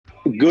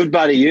Good,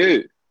 buddy.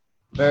 You.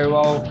 Very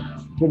well.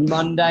 Good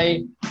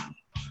Monday.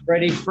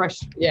 Ready, fresh.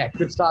 Yeah,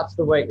 good start to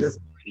the week. Let's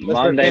go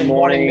Monday for 90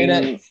 morning.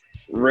 minutes.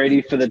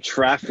 Ready for the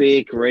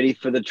traffic. Ready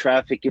for the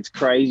traffic. It's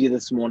crazy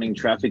this morning.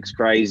 Traffic's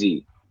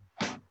crazy.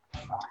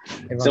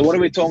 So what are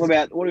we talking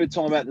about? What are we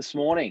talking about this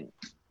morning?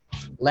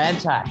 Land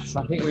tax.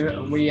 I think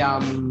we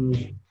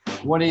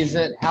what is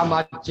it? How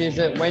much is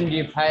it? When do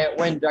you pay it?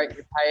 When don't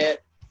you pay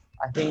it?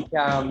 I think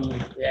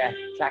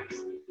tax.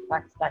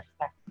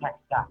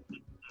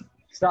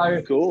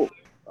 So Cool.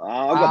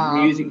 I've got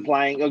music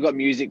playing. I've got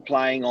music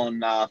playing on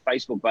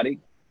Facebook, buddy.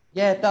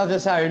 yeah, that was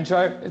just our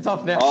intro. It's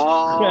off now.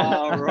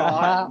 Oh,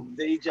 right.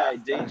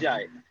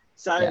 DJ.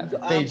 So Yeah,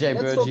 DJ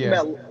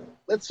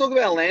let's talk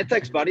about land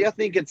tax, buddy. I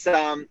think it's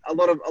a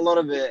lot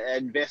of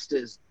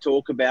investors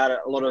talk about it.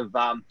 A lot of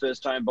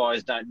first home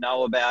buyers don't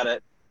know about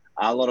it.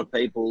 A lot of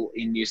people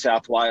in New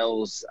South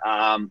Wales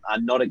are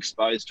not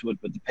exposed to it,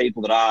 but the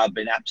people that are have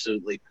been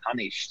absolutely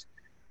punished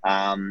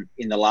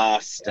in the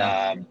last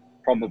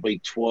probably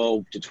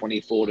 12 to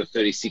 24 to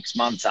 36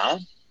 months, huh?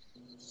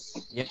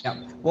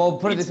 Yeah. Well,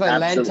 put it this way,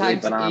 land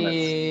tax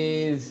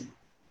is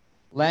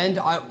land,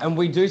 and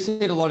we do see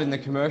it a lot in the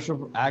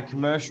commercial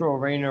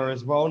arena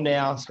as well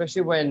now,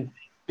 especially when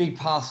big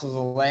parcels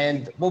of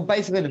land, well,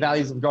 basically the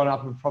values have gone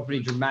up in property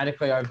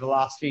dramatically over the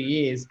last few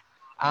years.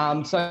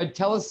 So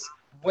tell us,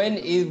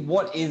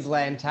 what is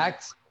land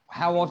tax?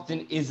 How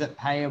often is it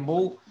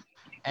payable?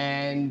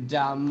 And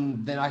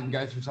then I can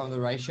go through some of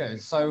the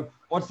ratios. So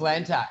what's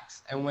land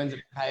tax and when's it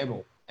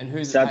payable? And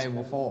who's it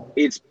payable for?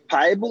 It's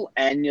payable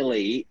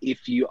annually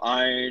if you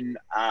own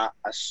a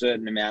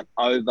certain amount,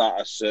 over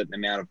a certain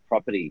amount of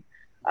property.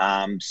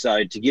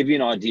 So to give you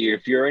an idea,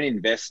 if you're an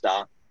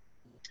investor,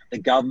 the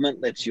government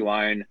lets you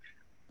own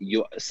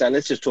so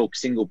let's just talk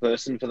single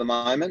person for the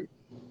moment.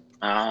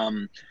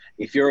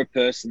 If you're a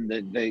person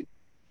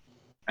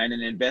and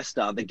an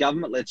investor, the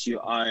government lets you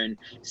own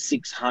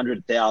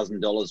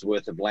 $600,000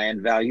 worth of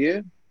land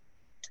value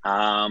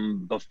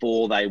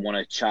before they want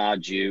to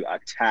charge you a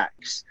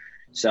tax.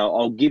 So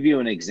I'll give you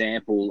an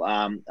example.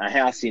 A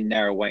house in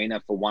Narrowena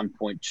for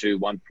 1.2,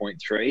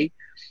 1.3.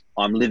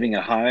 I'm living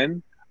at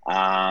home.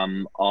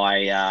 I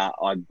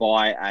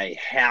buy a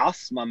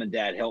house. Mum and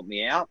Dad help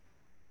me out,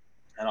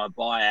 and I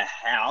buy a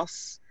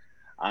house.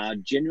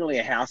 Generally,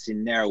 a house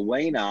in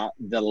Narrowena,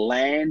 the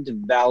land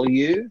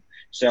value.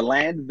 So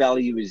land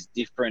value is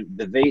different.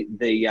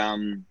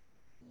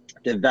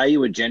 The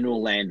value of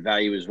general land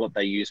value is what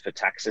they use for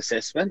tax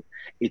assessment.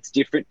 It's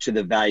different to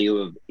the value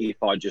of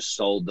if I just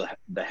sold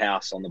the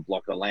house on the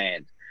block of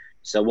land.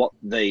 So what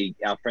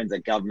our friends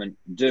at government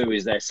do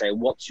is they say,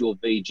 what's your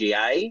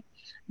VGA?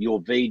 Your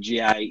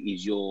VGA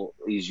is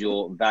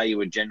your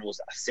value of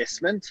general's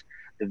assessment.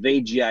 The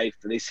VGA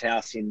for this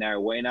house in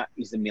Narrowena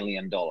is $1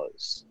 million.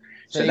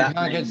 So you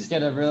can't just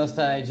get a real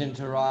estate agent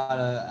to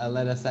write a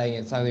letter saying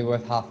it's only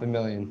worth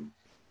 $500,000.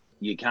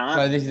 You can't.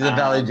 So this is a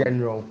value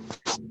general.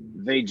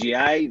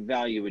 VGA,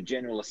 value of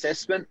general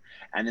assessment.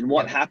 And then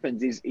what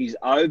happens is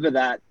over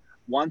that,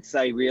 once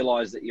they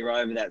realise that you're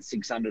over that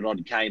 600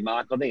 odd K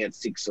mark, I think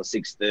it's 6 or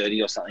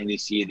 630 or something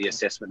this year, the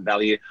assessment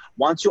value.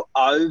 Once you're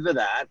over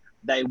that,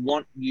 they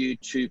want you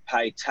to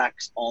pay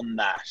tax on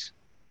that.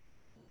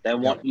 They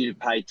want you to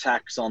pay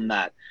tax on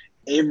that.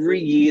 Every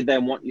year they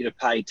want you to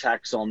pay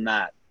tax on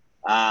that.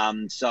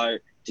 So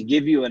to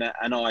give you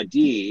an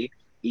idea,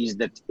 is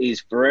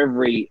for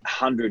every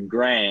 100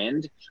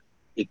 grand,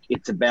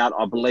 it's about,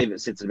 I believe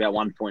it sits at about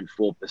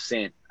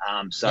 1.4%.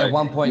 So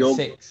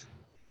 1.6.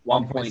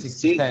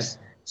 1.6.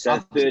 So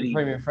 30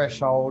 premium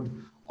threshold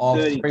of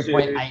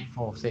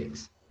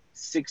 3.846.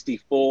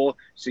 64.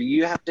 So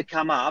you have to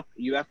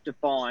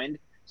find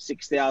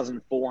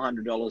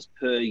 $6,400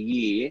 per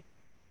year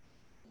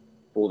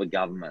for the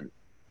government.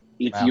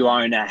 If you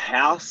own a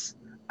house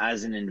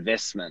as an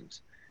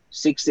investment,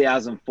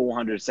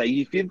 6,400. So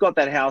if you've got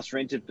that house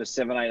rented for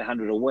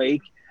 $700-800 a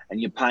week and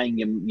you're paying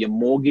your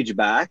mortgage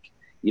back,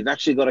 you've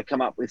actually got to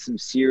come up with some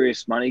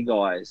serious money,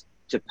 guys,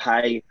 to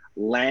pay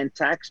land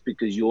tax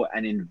because you're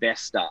an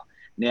investor.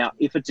 Now,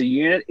 if it's a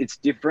unit, it's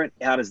different.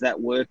 How does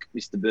that work,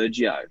 Mr.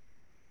 Burgio?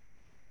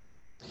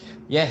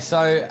 Yeah,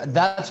 so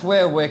that's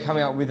where we're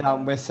coming up with,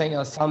 we're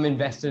seeing some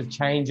investors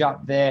change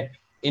up their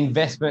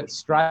investment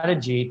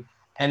strategy.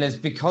 And it's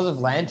because of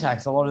land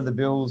tax, a lot of the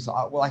bills,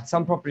 like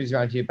some properties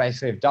around here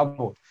basically have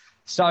doubled.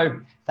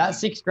 So that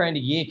 $6,000 a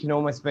year can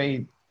almost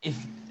be, if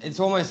it's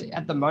almost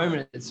at the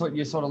moment,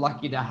 you're sort of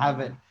lucky to have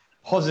it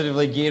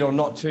positively geared or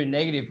not too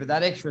negative, but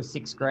that extra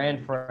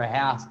 $6,000 for a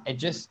house, it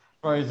just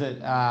throws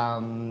it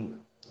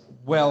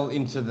well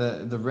into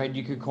the red,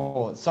 you could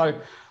call it. So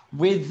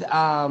with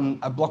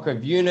a block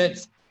of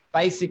units,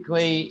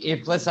 basically,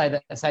 if let's say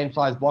that the same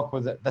size block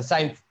was the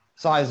same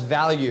size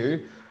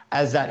value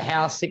as that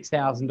house,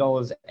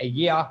 $6,000 a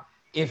year,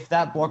 if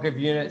that block of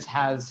units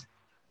has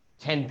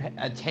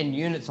 10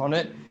 units on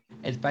it,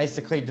 it's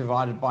basically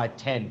divided by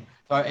 10.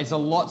 So it's a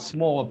lot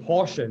smaller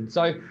portion.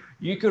 So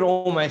you could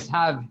almost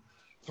have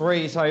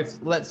three. So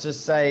if, let's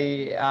just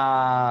say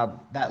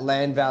that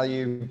land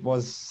value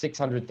was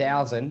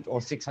 600,000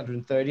 or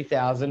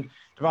 630,000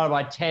 divided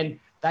by 10,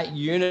 that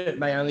unit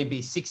may only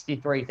be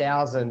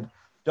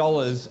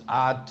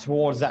 $63,000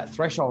 towards that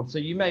threshold. So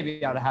you may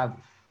be able to have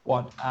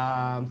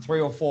 3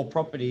 or 4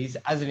 properties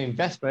as an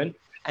investment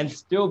and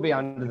still be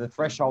under the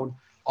threshold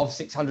of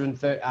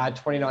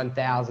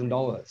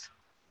 $629,000.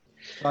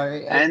 So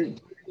it's a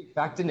big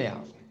factor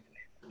now.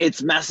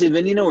 It's massive.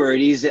 And you know where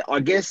it is? I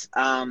guess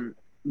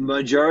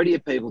majority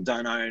of people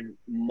don't own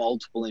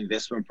multiple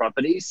investment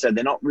properties, so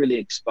they're not really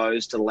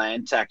exposed to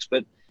land tax.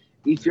 But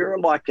if you're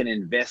like an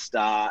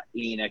investor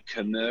in a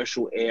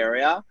commercial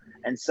area,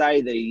 and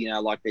say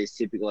like these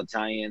typical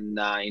Italian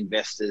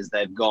investors,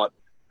 they've got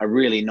a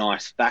really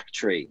nice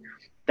factory.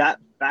 That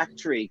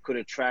factory could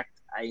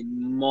attract a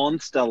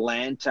monster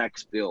land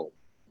tax bill,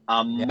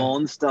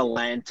 monster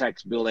land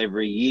tax bill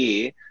every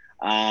year.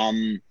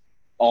 We've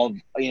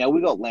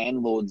got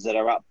landlords that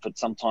are up for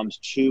sometimes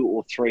 200,000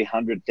 or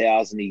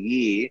 300,000 a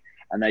year,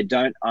 and they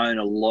don't own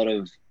a lot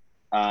of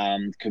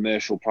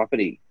commercial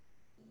property.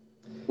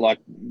 Like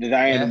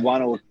they own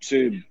 1 or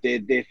 2.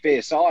 They're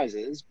fair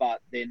sizes,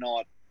 but they're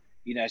not.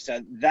 So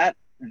that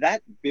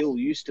bill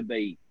used to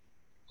be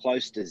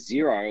close to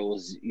zero, or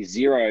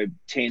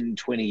 10,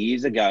 20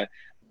 years ago.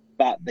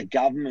 But the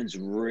government's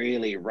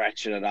really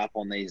ratcheted up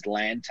on these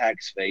land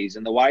tax fees.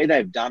 And the way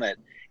they've done it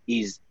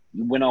is,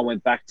 when I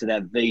went back to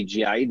that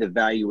VGA, the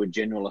Value of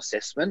General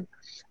Assessment,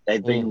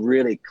 they've been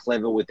really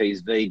clever with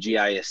these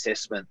VGA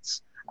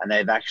assessments. And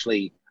they've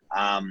actually,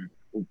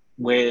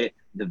 where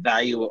the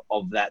value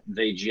of that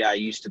VGA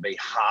used to be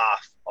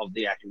half of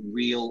the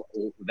real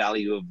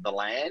value of the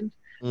land,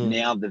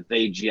 now the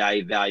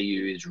VGA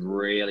value is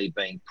really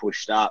being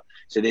pushed up.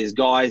 So there's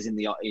guys in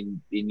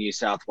New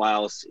South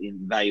Wales in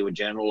Value of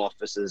General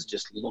offices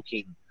just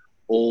looking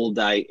all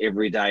day,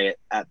 every day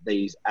at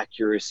these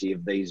accuracy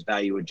of these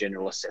Value of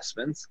General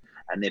assessments,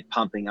 and they're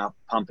pumping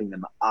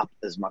them up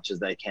as much as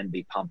they can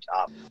be pumped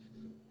up.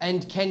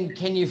 And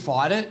can you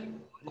fight it?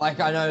 Like,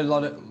 I know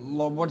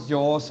what's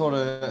your sort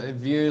of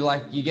view?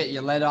 Like, you get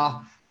your letter,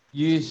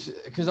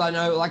 because I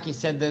know, like you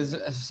said, there's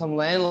some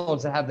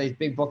landlords that have these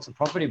big blocks of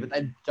property, but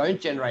they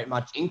don't generate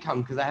much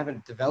income because they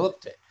haven't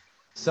developed it.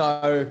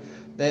 So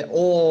they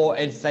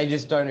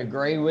just don't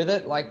agree with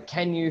it. Like,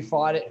 can you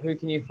fight it? Who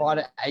can you fight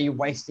it? Are you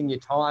wasting your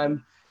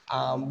time?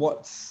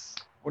 What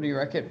do you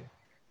reckon?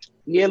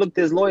 Yeah, look,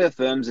 there's lawyer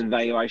firms and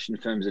valuation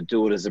firms that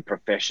do it as a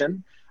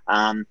profession.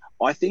 I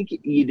think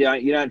you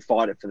don't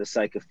fight it for the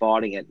sake of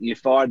fighting it. You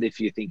fight it if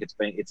you think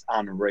it's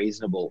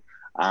unreasonable.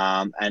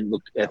 And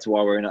look, that's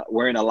why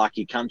we're in a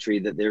lucky country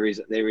that there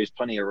is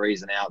plenty of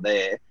reason out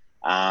there.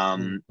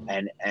 And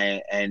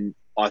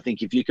I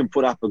think if you can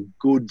put up a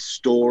good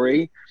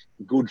story,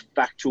 good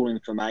factual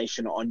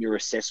information on your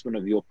assessment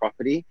of your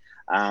property,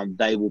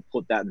 they will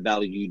put that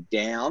value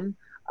down.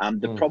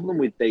 The problem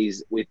with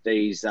these,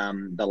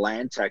 the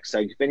land tax. So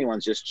if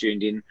anyone's just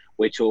tuned in,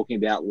 we're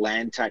talking about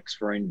land tax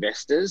for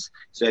investors.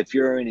 So if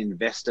you're an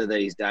investor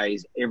these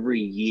days, every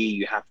year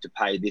you have to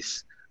pay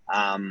this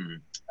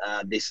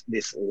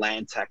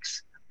land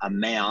tax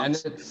amount. And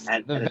it's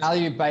the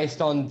value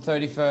based on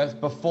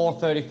before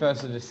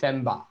 31st of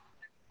December.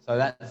 So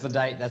that's the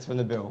date. That's when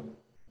the bill.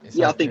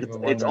 I think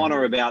it's on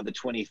or about the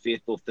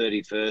 25th or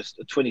 31st,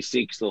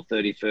 26th or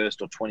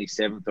 31st or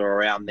 27th or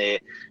around there.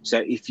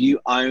 So if you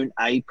own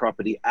a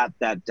property at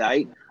that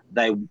date,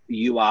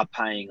 you are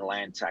paying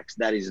land tax.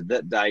 That is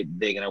the date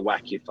they're going to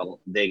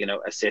they're going to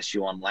assess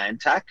you on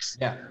land tax.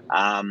 Yeah.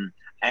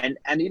 And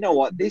you know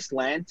what? This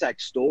land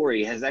tax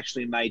story has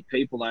actually made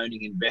people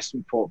owning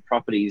investment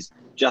properties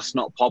just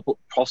not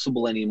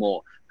possible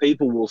anymore.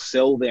 People will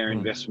sell their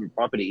investment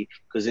property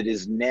because it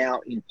is now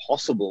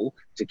impossible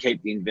to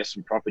keep the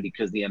investment property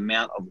because the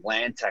amount of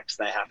land tax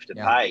they have to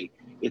pay.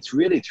 It's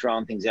really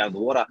throwing things out of the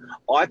water.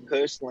 I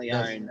personally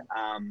own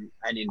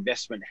an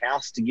investment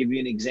house. To give you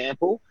an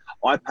example,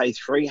 I pay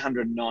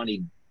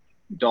 $390.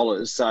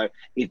 So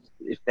if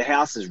the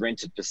house is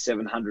rented for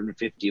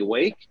 $750 a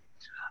week,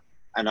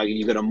 and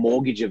you've got a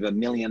mortgage of $1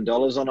 million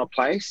on a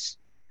place,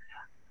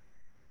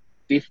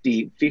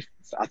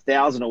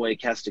 $1,000 a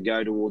week has to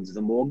go towards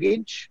the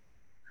mortgage.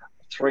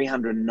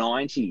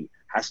 $390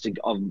 has to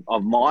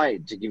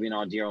to give you an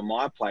idea on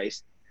my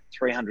place,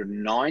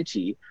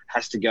 $390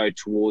 has to go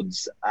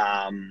towards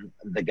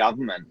the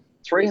government.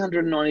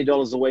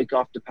 $390 a week I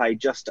have to pay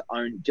just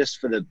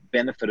for the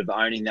benefit of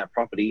owning that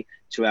property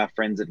to our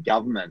friends at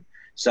government.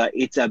 So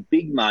it's a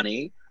big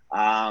money.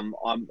 Am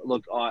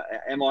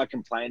I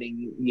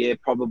complaining? Yeah,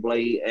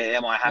 probably.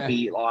 Am I happy?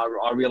 Yeah.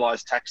 I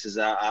realize taxes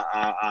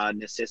are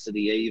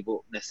necessary,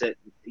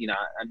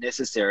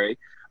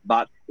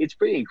 but it's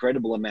pretty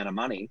incredible amount of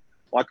money,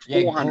 like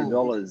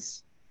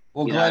 $400.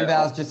 Well, Glenn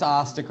Bowles just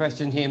asked a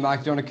question here,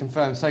 Mike. Do you want to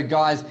confirm? So,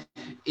 guys,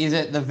 is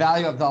it the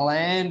value of the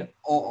land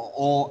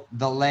or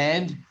the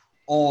land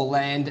or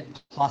land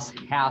plus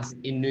house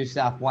in New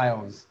South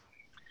Wales?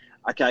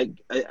 Okay,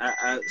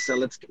 so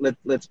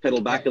let's pedal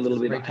back a little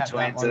bit to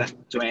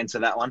answer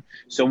that one.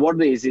 So what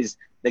it is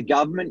the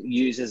government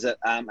uses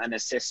an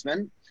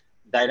assessment.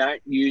 They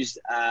don't use.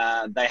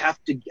 They have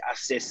to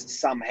assess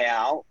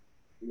somehow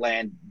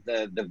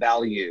the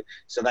value.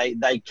 So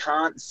they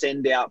can't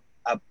send out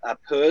a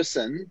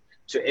person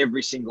to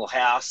every single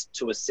house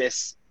to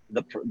assess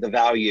the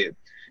value.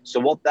 So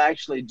what they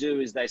actually do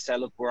is they say,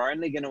 look, we're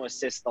only going to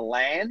assess the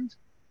land.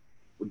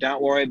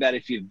 Don't worry about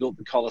if you've built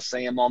the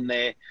Colosseum on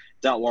there.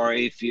 Don't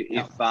worry if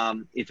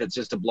it's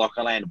just a block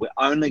of land. We're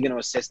only going to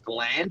assess the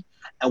land,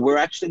 and we're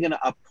actually going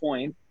to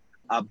appoint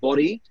a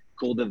body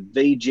called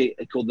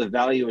the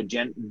Valuer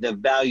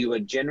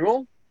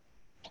General.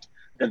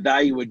 The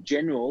Valuer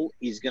General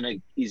is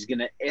going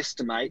to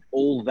estimate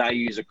all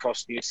values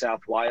across New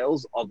South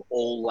Wales of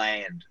all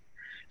land.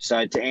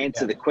 So to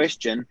answer the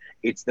question,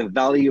 it's the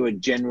Valuer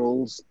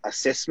General's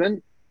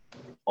assessment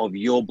of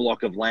your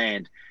block of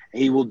land.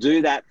 He will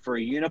do that for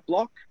a unit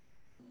block.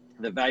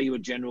 The Valuer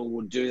General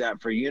will do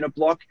that for a unit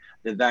block.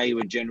 The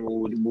Valuer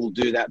General will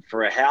do that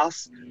for a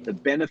house. The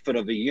benefit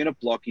of a unit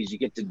block is you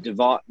get to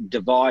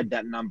divide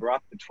that number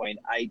up between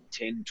 8,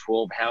 10,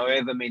 12,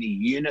 however many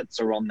units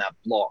are on that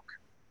block.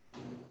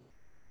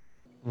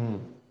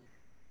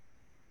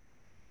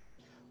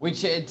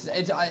 Which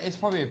it's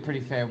probably a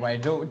pretty fair way.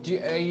 What do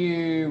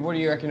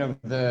you reckon of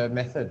the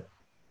method?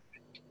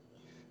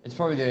 It's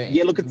probably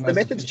the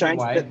method's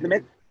changed.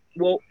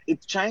 Well,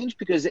 it's changed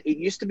because it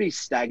used to be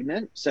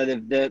stagnant. So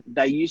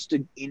they used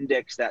to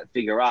index that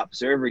figure up.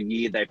 So every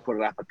year they put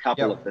it up a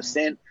couple of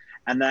percent.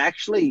 And they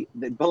actually,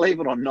 believe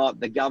it or not,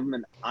 the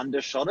government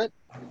undershot it.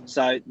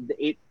 So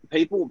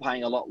people were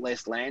paying a lot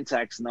less land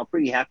tax, and they're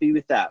pretty happy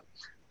with that.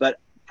 But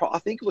I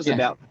think it was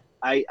about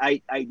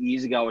eight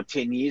years ago or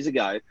 10 years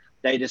ago,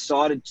 they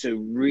decided to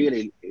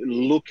really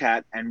look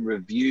at and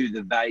review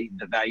the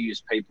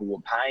values people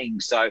were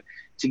paying. So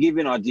to give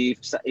you an idea,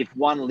 if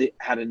one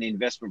had an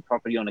investment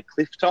property on a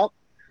cliff top,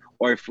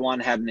 or if one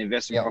had an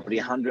investment property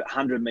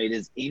 100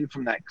 metres in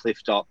from that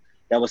cliff top,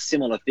 there were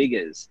similar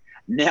figures.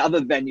 Now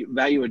the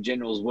Valuer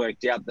General's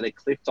worked out that a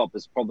cliff top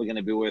is probably going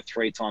to be worth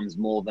 3 times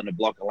more than a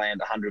block of land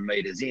 100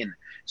 metres in.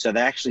 So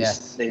they're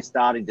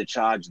starting to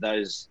charge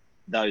those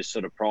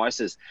sort of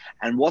prices.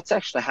 And what's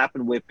actually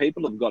happened where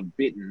people have got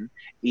bitten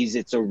is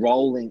it's a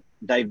rolling,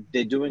 they're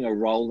doing a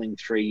rolling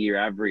 3-year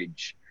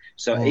average.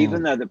 So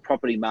even though the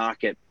property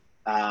market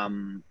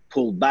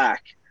pulled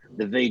back,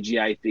 the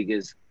VGA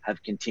figures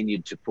have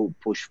continued to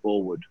push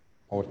forward.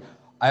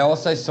 I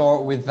also saw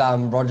it with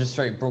Roger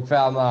Street,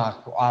 Brookvale, Mark.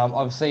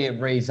 Obviously it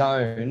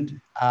rezoned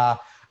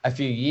a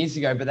few years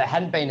ago, but there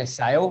hadn't been a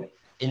sale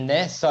in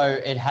there. So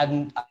it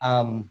hadn't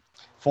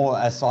for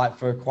a site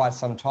for quite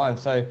some time.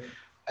 So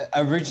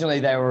originally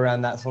they were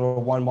around that sort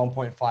of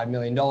 $1.5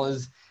 million,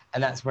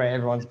 and that's where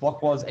everyone's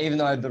block was, even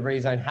though the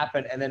rezone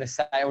happened. And then a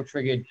sale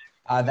triggered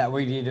that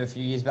we did a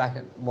few years back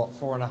at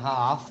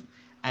 4.5.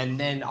 And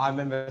then I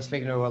remember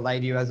speaking to a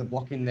lady who has a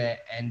block in there,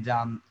 and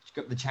she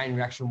got the chain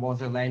reaction was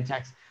her land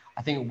tax.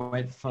 I think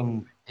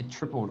it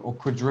tripled or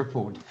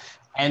quadrupled.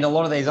 And a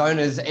lot of these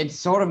owners, it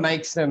sort of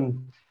makes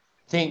them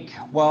think,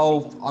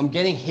 well, I'm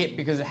getting hit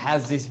because it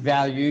has this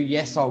value.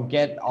 Yes,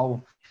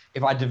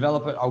 if I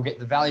develop it, I'll get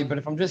the value. But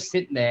if I'm just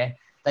sitting there,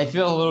 they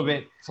feel a little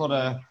bit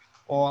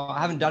I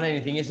haven't done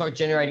anything. It's not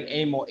generating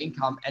any more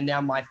income. And now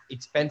my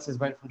expenses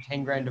went from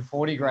 10 grand to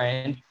 40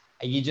 grand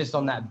a year just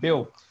on that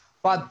bill.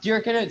 But do you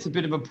reckon it's a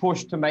bit of a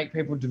push to make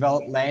people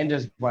develop land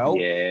as well?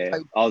 Yeah,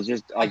 I was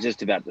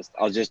just about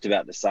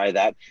to say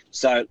that.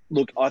 So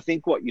look, I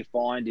think what you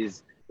find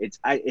is it's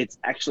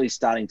actually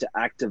starting to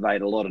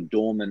activate a lot of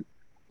dormant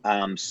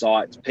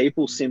sites.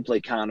 People simply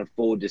can't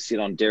afford to sit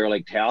on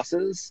derelict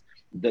houses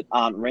that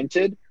aren't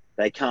rented.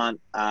 They can't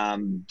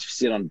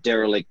sit on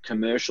derelict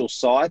commercial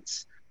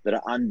sites that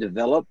are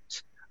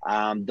undeveloped.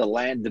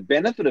 The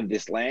benefit of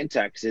this land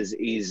tax is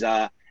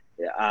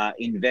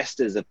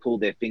investors have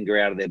pulled their finger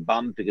out of their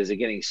bum because they're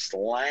getting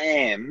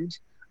slammed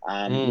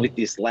with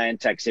this land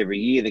tax every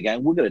year. They're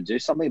going, we're going to do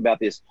something about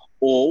this,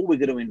 or we're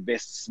going to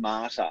invest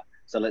smarter.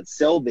 So let's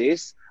sell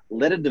this,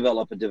 let a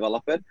developer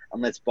develop it,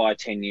 and let's buy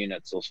 10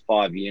 units or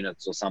 5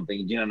 units or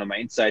something. Do you know what I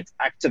mean? So it's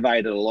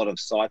activated a lot of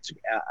sites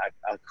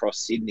across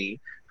Sydney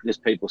because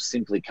people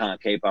simply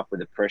can't keep up with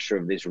the pressure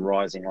of this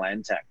rising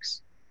land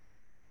tax.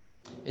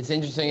 It's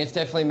interesting. It's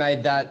definitely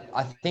made that.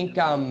 I think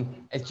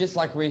it's just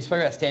like we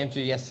spoke about stamp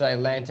duty yesterday,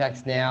 land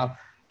tax now,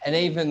 and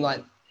even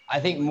like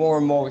I think more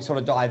and more we sort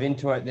of dive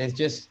into it. There's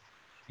just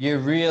you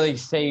really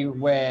see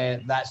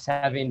where that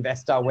savvy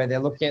investor, where they're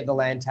looking at the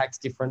land tax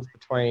difference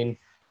between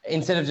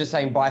instead of just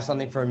saying buy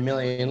something for $1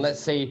 million, let's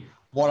see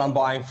what I'm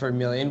buying for $1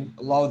 million,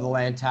 lower the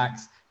land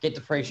tax,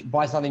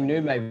 buy something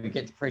new, maybe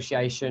get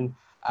depreciation,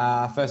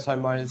 first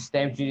home owners,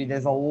 stamp duty.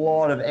 There's a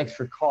lot of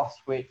extra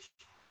costs which,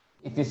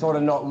 if you're sort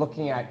of not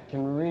looking at,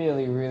 can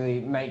really, really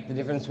make the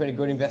difference between a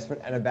good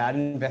investment and a bad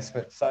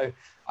investment. So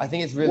I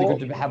think it's really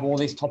good to have all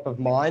this top of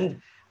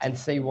mind and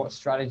see what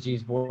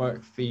strategies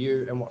work for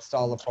you and what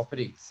style of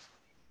properties.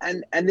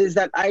 And there's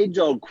that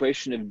age-old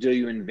question of, do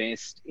you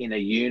invest in a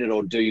unit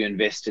or do you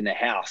invest in a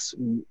house?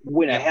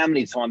 How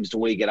many times do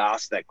we get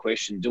asked that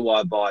question? Do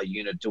I buy a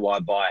unit? Do I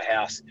buy a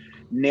house?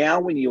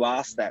 Now, when you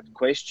ask that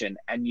question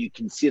and you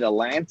consider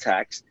land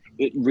tax,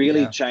 it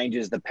really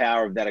changes the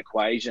power of that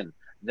equation.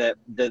 The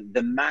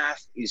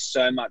math is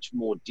so much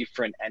more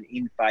different and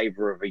in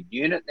favor of a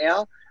unit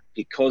now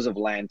because of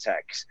land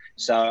tax.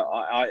 So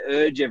I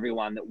urge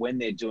everyone that when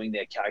they're doing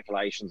their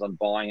calculations on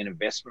buying an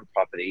investment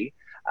property,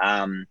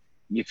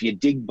 if you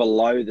dig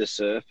below the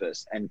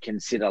surface and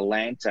consider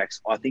land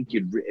tax, I think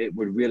it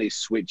would really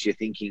switch your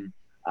thinking.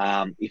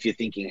 If you're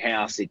thinking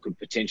house, it could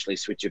potentially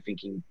switch your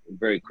thinking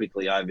very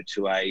quickly over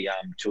to a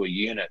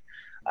unit,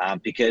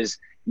 because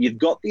you've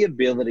got the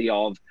ability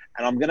of,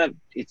 and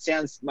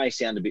may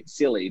sound a bit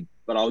silly,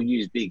 but I'll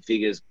use big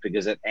figures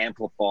because it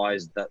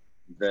amplifies the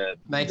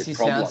makes the you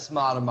problem. sound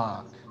smarter,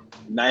 Mark.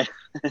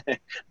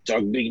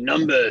 Talk big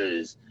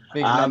numbers.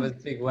 Big numbers,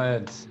 big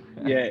words.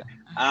 Yeah.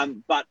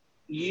 But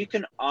you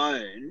can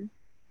own,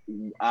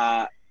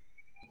 to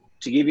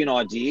give you an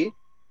idea,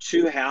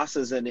 2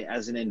 houses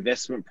as an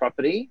investment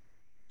property,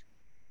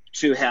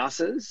 2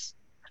 houses,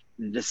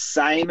 the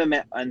same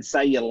amount, and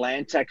say your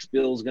land tax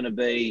bill is going to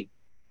be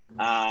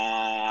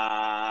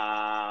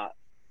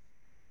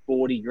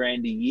 40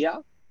 grand a year,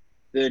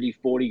 30,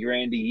 40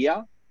 grand a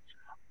year.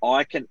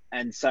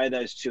 And say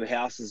those 2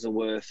 houses are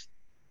worth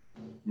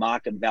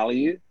market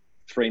value,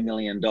 $3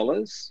 million.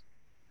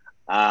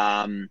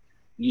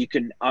 You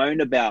can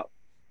own about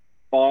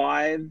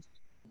 $5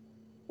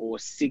 or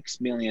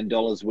 $6 million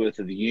worth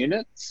of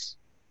units.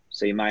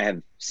 So you may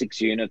have 6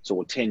 units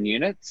or 10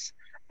 units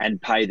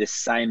and pay the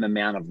same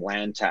amount of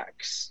land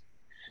tax.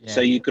 Yeah.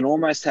 So you can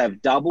almost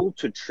have double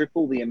to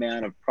triple the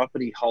amount of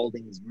property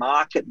holdings,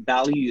 market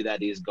value,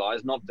 that is,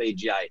 guys, not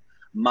VGA,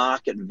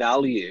 market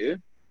value,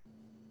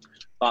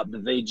 but the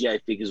VGA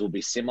figures will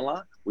be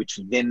similar, which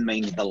then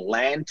means the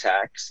land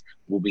tax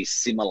will be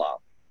similar.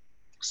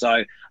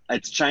 So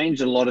it's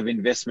changed a lot of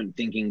investment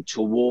thinking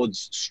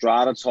towards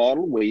strata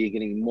title, where you're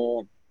getting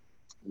more,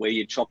 where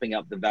you're chopping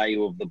up the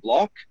value of the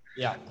block,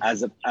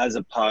 as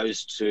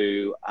opposed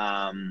to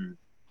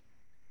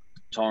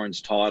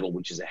Torrens title,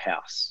 which is a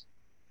house.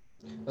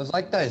 It was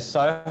like those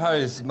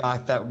Sohos,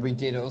 Mark, that we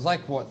did. It was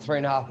like, what,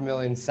 3.5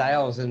 million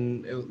sales,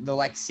 and they're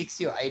like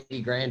 60 or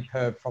 80 grand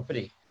per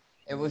property.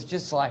 It was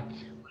just like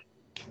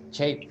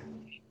cheap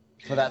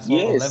for that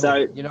sort of level.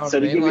 So, you know what I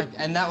mean? Like,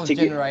 and that was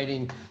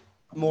generating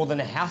more than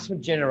a house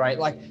would generate.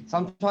 Like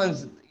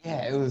sometimes,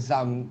 it was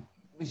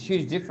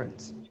huge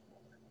difference.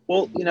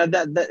 Well, you know,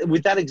 that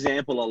with that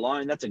example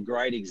alone, that's a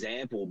great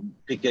example,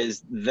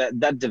 because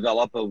that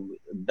developer,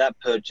 the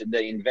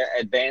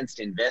advanced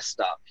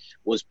investor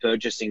was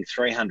purchasing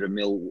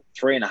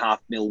 3.5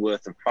 mil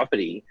worth of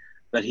property,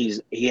 but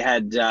he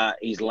had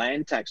his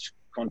land tax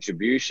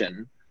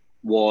contribution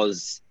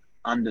was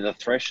under the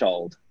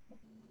threshold.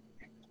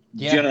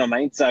 Do you know what I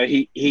mean? So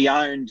he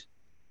owned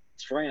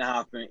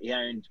 3.5. He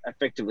owned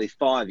effectively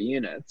 5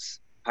 units,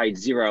 paid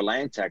 0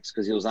 land tax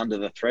because he was under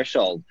the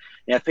threshold.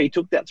 Now, if he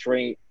took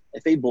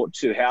if he bought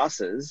 2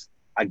 houses,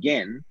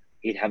 again,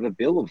 he'd have a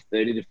bill of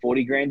 30 to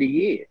 40 grand a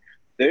year.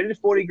 30 to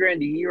 40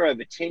 grand a year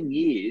over 10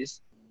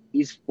 years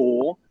is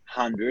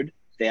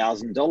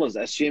 $400,000,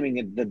 assuming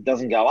it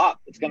doesn't go up.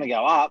 It's going to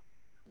go up,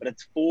 but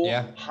it's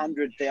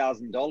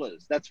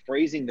 $400,000. That's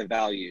freezing the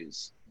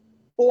values.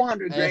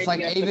 400 grand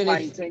like, even to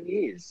pay in 10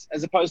 years,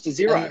 as opposed to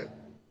 0.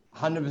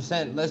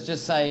 100%. Let's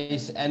just say,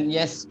 and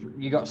yes,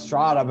 you got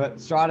strata,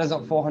 but strata's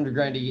not 400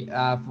 grand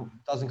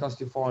doesn't cost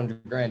you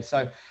 400 grand.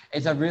 So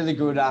it's a really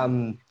good, I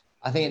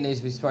think it needs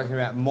to be spoken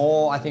about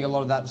more. I think a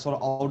lot of that sort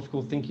of old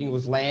school thinking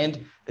was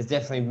land. There's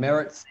definitely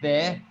merits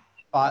there,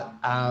 but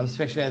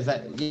especially as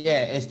that,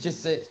 it's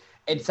just,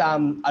 it's I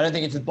don't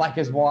think it's as black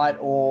as white,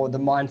 or the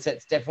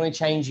mindset's definitely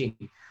changing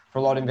for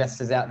a lot of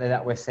investors out there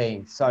that we're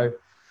seeing. So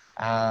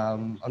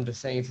I'm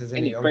just seeing if there's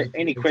any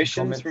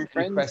questions from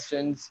friends? Any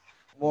questions?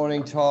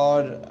 Morning,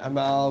 Todd,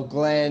 Amal,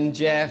 Glenn,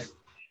 Jeff,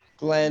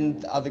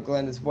 Glenn, other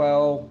Glenn as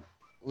well.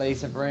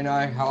 Lisa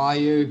Bruno, how are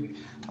you?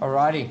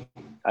 Alrighty.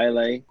 Hey,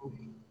 Lee.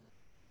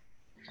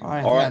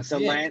 All right. So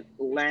land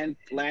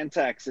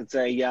tax. It's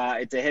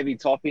a heavy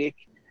topic.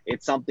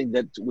 It's something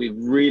that we've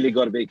really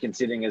got to be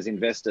considering as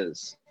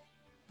investors.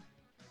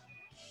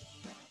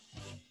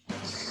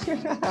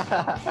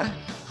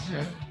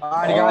 Alrighty,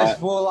 guys.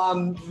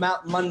 Well,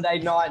 Monday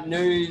Night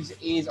News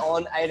is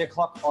on 8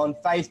 o'clock on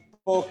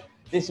Facebook.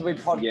 This will be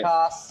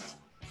podcast.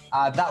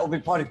 That will be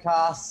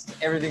podcast.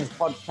 Everything's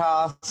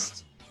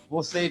podcast.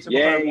 We'll see you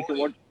tomorrow. Yeah,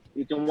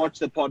 you can watch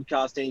the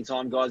podcast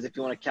anytime, guys, if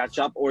you want to catch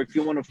up, or if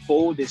you want to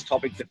forward this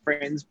topic to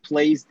friends,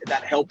 please.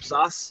 That helps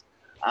us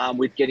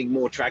with getting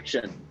more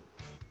traction.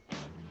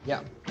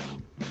 Yeah.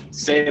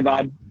 See you,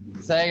 bud.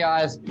 See you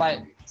guys.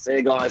 Bye. See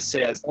you guys. See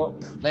you. Oh,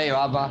 there you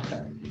are, bud.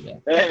 Yeah.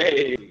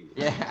 Hey.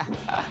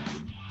 Yeah.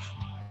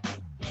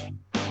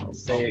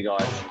 See you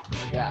guys.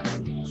 Yeah.